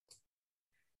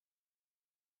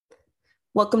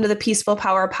Welcome to the Peaceful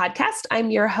Power Podcast.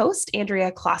 I'm your host,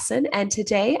 Andrea Clausen, and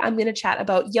today I'm going to chat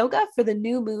about yoga for the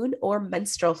new moon or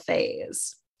menstrual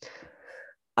phase.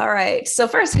 All right. So,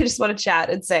 first, I just want to chat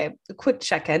and say a quick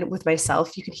check in with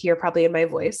myself. You can hear probably in my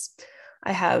voice.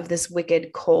 I have this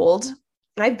wicked cold.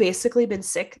 I've basically been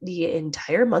sick the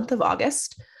entire month of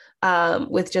August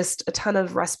with just a ton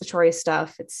of respiratory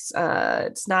stuff. It's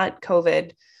not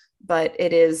COVID, but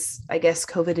it is, I guess,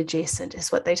 COVID adjacent,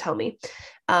 is what they tell me.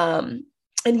 Um,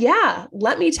 and yeah,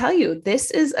 let me tell you,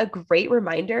 this is a great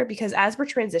reminder because as we're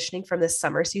transitioning from the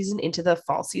summer season into the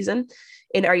fall season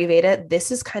in Ayurveda,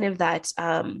 this is kind of that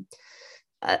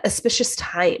auspicious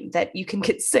time that you can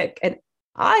get sick. And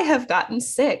I have gotten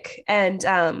sick, and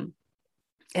some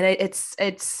of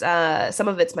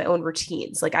it's my own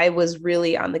routines. Like I was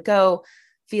really on the go,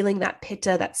 feeling that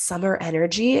pitta, that summer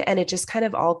energy, and it just kind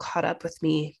of all caught up with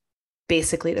me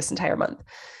basically this entire month.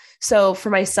 So for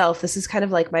myself, this is kind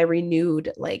of like my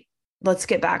renewed, like, let's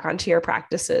get back onto your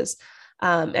practices.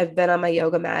 I've been on my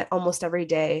yoga mat almost every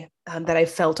day that I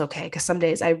felt okay. Cause some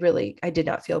days I did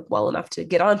not feel well enough to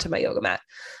get onto my yoga mat.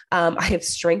 I have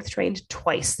strength trained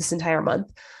twice this entire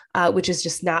month, which is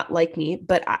just not like me,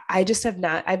 but I just I've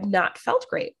not felt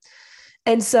great.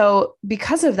 And so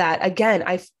because of that, again,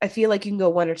 I feel like you can go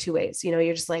one or two ways.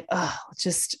 You're just like, oh,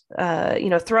 just,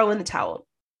 throw in the towel.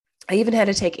 I even had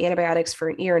to take antibiotics for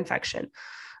an ear infection.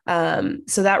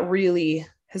 So that really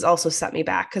has also set me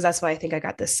back because that's why I think I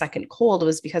got this second cold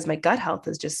was because my gut health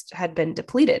had been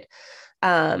depleted.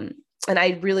 And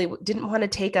I really didn't want to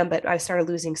take them, but I started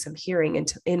losing some hearing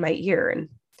in my ear. And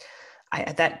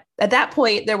at that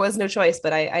point, there was no choice,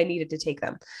 but I needed to take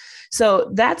them.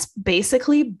 So that's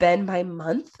basically been my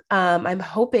month. I'm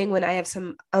hoping when I have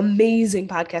some amazing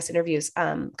podcast interviews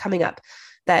coming up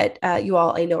that you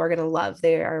all I know are going to love.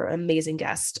 They are amazing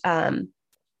guests. And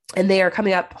they are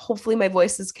coming up. Hopefully my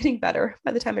voice is getting better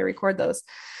by the time I record those.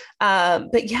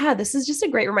 But yeah, this is just a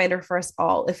great reminder for us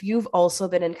all. If you've also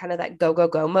been in kind of that go, go,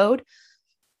 go mode,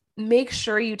 make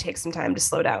sure you take some time to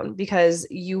slow down because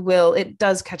it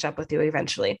does catch up with you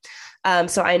eventually.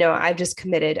 So I know I've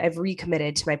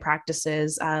recommitted to my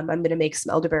practices. I'm going to make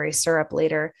some elderberry syrup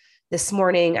later this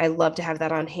morning. I love to have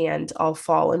that on hand all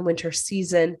fall and winter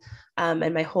season.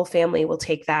 And my whole family will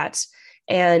take that.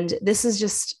 And this is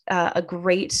just a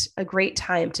great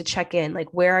time to check in,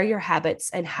 like, where are your habits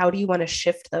and how do you want to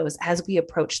shift those as we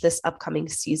approach this upcoming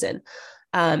season?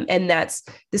 And that's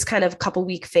this kind of couple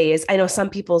week phase. I know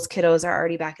some people's kiddos are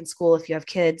already back in school. If you have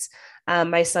kids,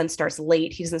 my son starts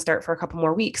late. He doesn't start for a couple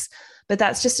more weeks, but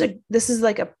this is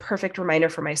like a perfect reminder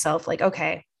for myself. Like,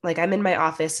 okay, like I'm in my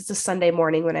office. It's a Sunday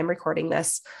morning when I'm recording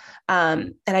this.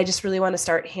 And I just really want to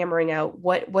start hammering out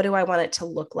what do I want it to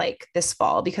look like this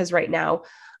fall? Because right now,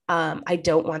 I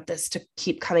don't want this to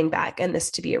keep coming back and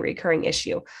this to be a recurring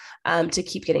issue, to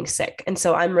keep getting sick. And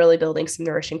so I'm really building some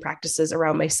nourishing practices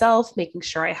around myself, making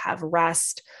sure I have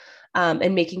rest,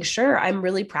 and making sure I'm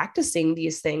really practicing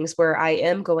these things where I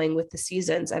am going with the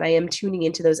seasons and I am tuning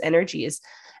into those energies.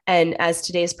 And as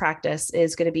today's practice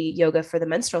is going to be yoga for the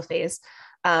menstrual phase.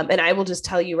 And I will just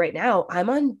tell you right now, I'm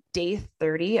on day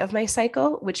 30 of my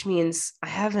cycle, which means I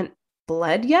haven't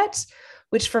bled yet,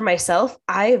 which for myself,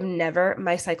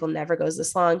 my cycle never goes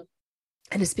this long.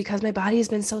 And it's because my body has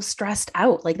been so stressed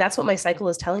out. Like that's what my cycle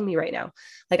is telling me right now.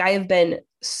 Like I have been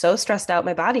so stressed out.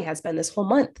 My body has been this whole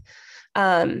month,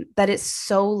 that it's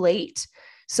so late.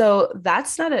 So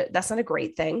that's not a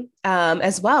great thing,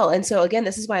 as well. And so again,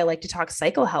 this is why I like to talk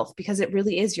cycle health because it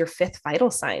really is your fifth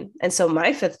vital sign. And so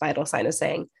my fifth vital sign is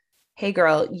saying, hey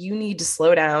girl, you need to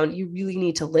slow down. You really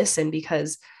need to listen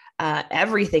because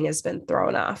everything has been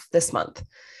thrown off this month.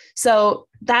 So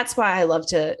that's why I love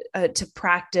to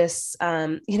practice,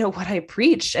 what I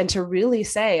preach and to really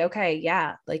say, okay,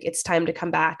 yeah, like it's time to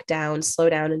come back down, slow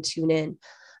down and tune in.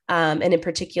 And in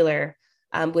particular,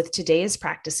 with today's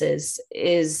practices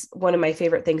is one of my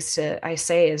favorite things I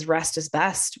say is rest is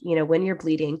best, when you're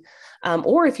bleeding,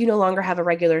 or if you no longer have a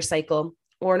regular cycle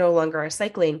or no longer are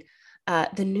cycling,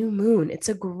 the new moon, it's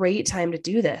a great time to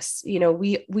do this.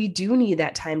 We do need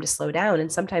that time to slow down.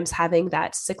 And sometimes having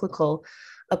that cyclical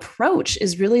approach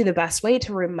is really the best way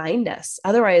to remind us.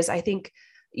 Otherwise, I think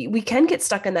we can get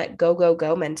stuck in that go, go,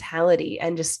 go mentality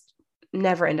and just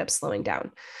never end up slowing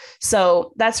down.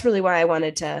 So that's really why I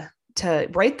wanted to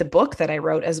write the book that I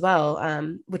wrote as well,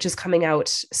 which is coming out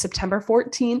September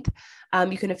 14th.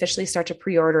 You can officially start to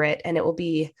pre-order it and it will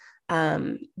be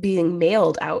being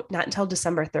mailed out not until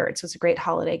December 3rd. So it's a great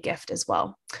holiday gift as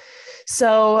well.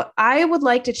 So I would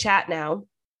like to chat now,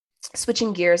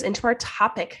 switching gears into our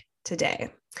topic today.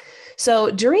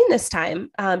 So during this time,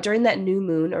 during that new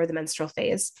moon or the menstrual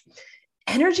phase,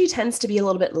 energy tends to be a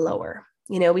little bit lower.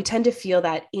 We tend to feel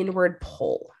that inward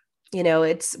pull. We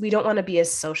don't want to be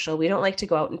as social. We don't like to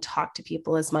go out and talk to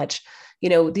people as much.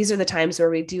 These are the times where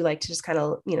we do like to just kind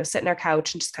of, sit in our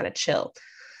couch and just kind of chill.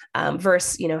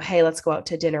 Versus, hey, let's go out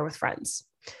to dinner with friends.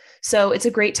 So it's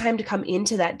a great time to come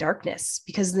into that darkness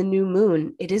because the new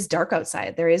moon, it is dark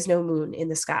outside. There is no moon in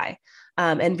the sky,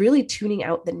 and really tuning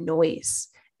out the noise.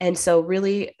 And so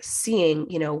really seeing,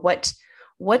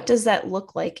 what does that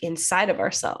look like inside of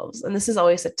ourselves? And this is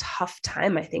always a tough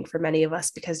time, I think, for many of us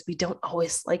because we don't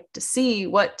always like to see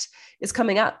what is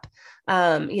coming up,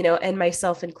 and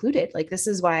myself included. Like, this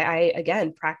is why I,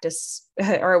 again, practice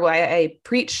or why I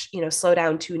preach, slow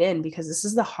down, tune in, because this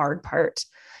is the hard part.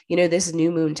 This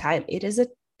new moon time,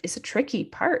 it's a tricky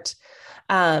part.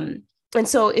 And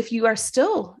so if you are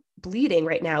still bleeding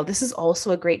right now, this is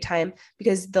also a great time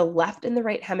because the left and the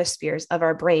right hemispheres of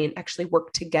our brain actually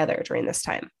work together during this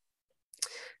time.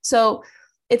 So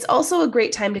it's also a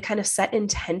great time to kind of set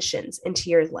intentions into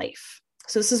your life.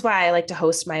 So this is why I like to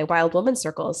host my Wild Woman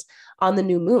Circles on the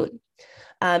new moon,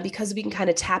 because we can kind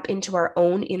of tap into our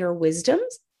own inner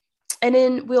wisdoms. And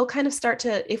then we'll kind of start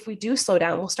to, if we do slow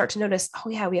down, we'll start to notice, oh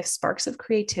yeah, we have sparks of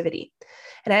creativity.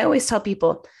 And I always tell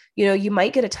people, you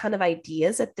might get a ton of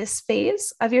ideas at this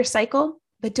phase of your cycle,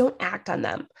 but don't act on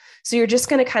them. So you're just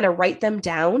going to kind of write them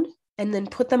down and then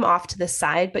put them off to the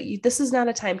side. But this is not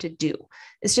a time to do.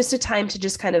 It's just a time to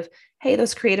just kind of, hey,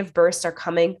 those creative bursts are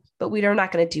coming, but we are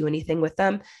not going to do anything with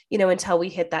them, until we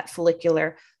hit that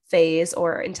follicular phase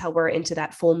or until we're into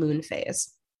that full moon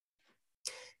phase.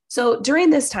 So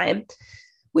during this time,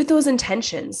 with those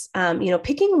intentions,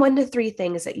 picking 1 to 3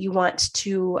 things that you want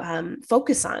to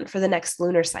focus on for the next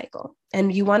lunar cycle.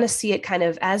 And you want to see it kind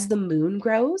of as the moon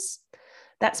grows.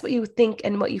 That's what you think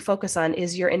and what you focus on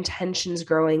is your intentions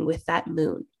growing with that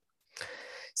moon.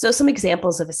 So some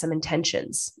examples of some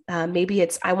intentions. Maybe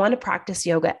it's, I want to practice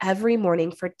yoga every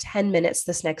morning for 10 minutes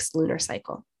this next lunar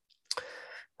cycle.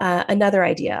 Another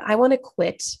idea, I want to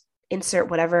quit, insert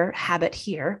whatever habit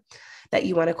here that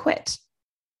you want to quit.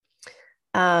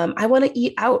 I want to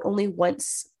eat out only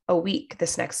once a week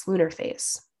this next lunar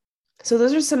phase. So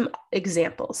those are some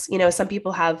examples. Some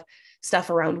people have stuff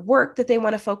around work that they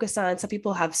want to focus on. Some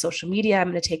people have social media. I'm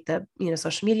going to take the,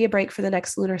 social media break for the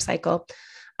next lunar cycle.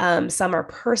 Some are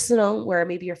personal, where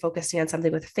maybe you're focusing on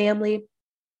something with family,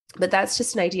 but that's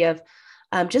just an idea of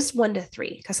just 1 to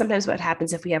 3, because sometimes what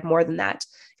happens if we have more than that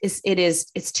is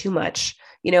it's too much.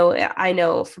 I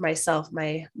know for myself,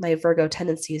 my Virgo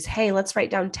tendency is, hey, let's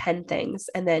write down 10 things.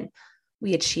 And then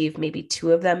we achieve maybe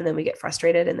 2 of them and then we get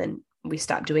frustrated and then we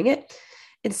stop doing it.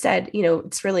 Instead,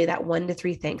 it's really that 1 to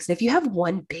 3 things. And if you have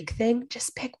one big thing,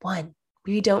 just pick one.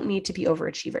 We don't need to be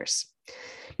overachievers.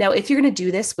 Now, if you're going to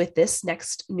do this with this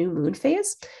next new moon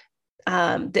phase,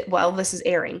 while this is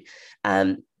airing,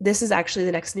 this is actually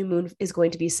the next new moon is going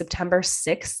to be September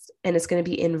 6th, and it's going to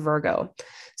be in Virgo.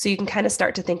 So you can kind of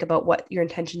start to think about what your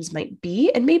intentions might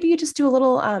be. And maybe you just do a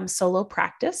little solo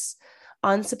practice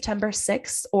on September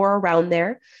 6th or around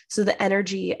there. So the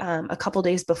energy a couple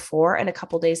days before and a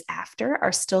couple days after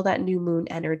are still that new moon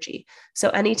energy. So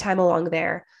anytime along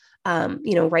there,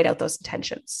 write out those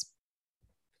intentions.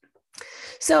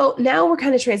 So now we're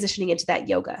kind of transitioning into that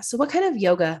yoga. So what kind of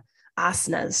yoga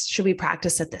asanas should we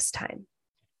practice at this time?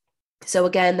 So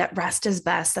again, that rest is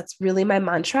best. That's really my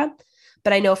mantra.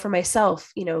 But I know for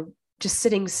myself, just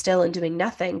sitting still and doing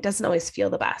nothing doesn't always feel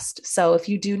the best. So if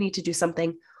you do need to do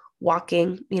something,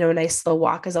 walking, a nice slow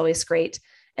walk is always great.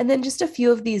 And then just a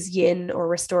few of these yin or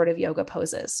restorative yoga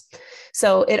poses.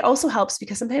 So it also helps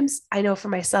because sometimes I know for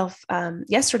myself,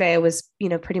 yesterday I was,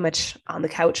 pretty much on the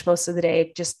couch most of the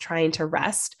day, just trying to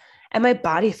rest. And my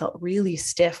body felt really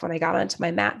stiff when I got onto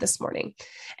my mat this morning.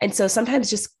 And so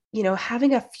sometimes just,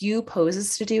 having a few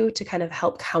poses to do to kind of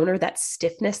help counter that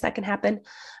stiffness that can happen,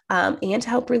 and to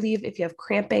help relieve if you have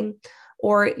cramping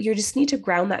or you just need to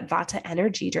ground that vata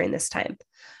energy during this time.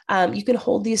 You can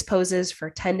hold these poses for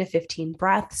 10 to 15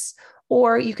 breaths,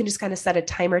 or you can just kind of set a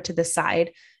timer to the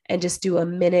side and just do a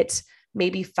minute,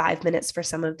 maybe 5 minutes for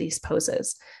some of these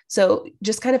poses. So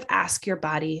just kind of ask your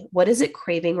body, what is it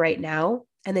craving right now?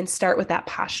 And then start with that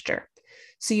posture.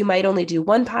 So you might only do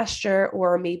one posture,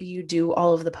 or maybe you do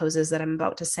all of the poses that I'm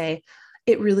about to say.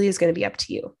 It really is going to be up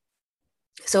to you.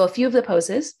 So a few of the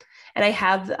poses, and I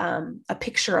have a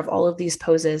picture of all of these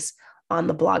poses on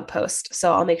the blog post.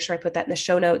 So I'll make sure I put that in the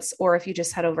show notes, or if you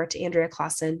just head over to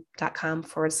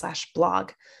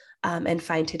andreaclausen.com/blog and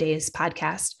find today's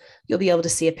podcast, you'll be able to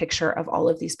see a picture of all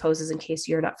of these poses in case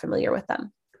you're not familiar with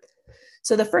them.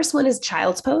 So the first one is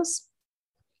child's pose.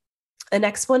 The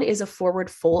next one is a forward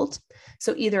fold.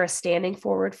 So either a standing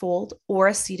forward fold or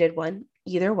a seated one,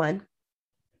 either one.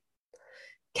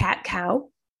 cat cow,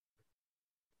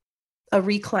 a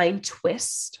recline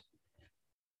twist,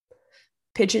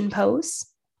 pigeon pose,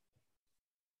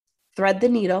 thread the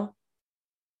needle,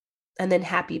 and then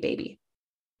happy baby.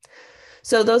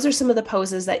 So those are some of the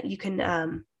poses that you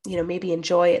can, maybe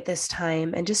enjoy at this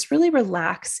time and just really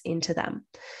relax into them.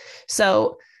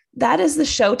 So that is the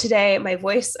show today. My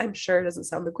voice, I'm sure, doesn't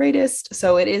sound the greatest.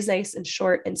 So it is nice and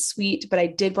short and sweet, but I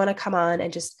did want to come on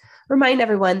and just remind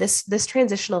everyone this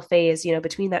transitional phase,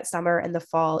 between that summer and the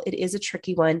fall, it is a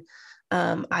tricky one.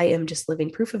 I am just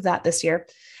living proof of that this year.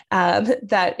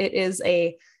 That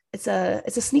it's a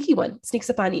sneaky one, it sneaks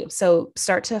up on you. So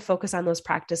start to focus on those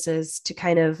practices to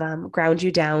kind of ground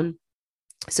you down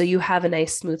so you have a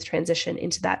nice smooth transition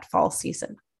into that fall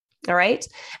season. All right.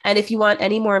 And if you want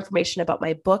any more information about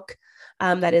my book,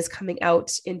 that is coming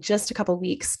out in just a couple of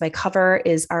weeks, my cover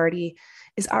is already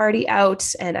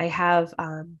out, and I have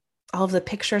all of the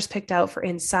pictures picked out for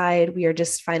inside. We are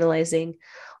just finalizing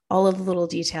all of the little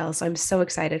details. So I'm so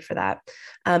excited for that.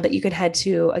 But you can head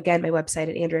to, again, my website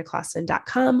at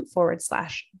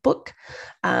andreaclausen.com/book.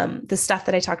 The stuff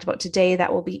that I talked about today,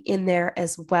 that will be in there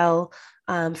as well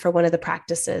for one of the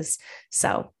practices.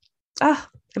 So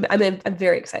I'm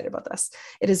very excited about this.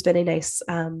 It has been a nice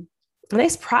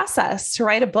process to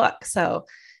write a book. So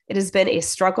it has been a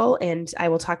struggle, and I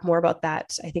will talk more about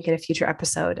that, I think, in a future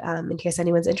episode, in case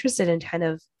anyone's interested in kind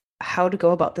of how to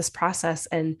go about this process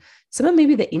and some of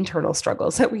maybe the internal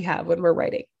struggles that we have when we're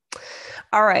writing.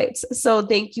 All right. So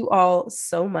thank you all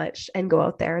so much, and go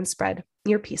out there and spread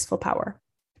your peaceful power.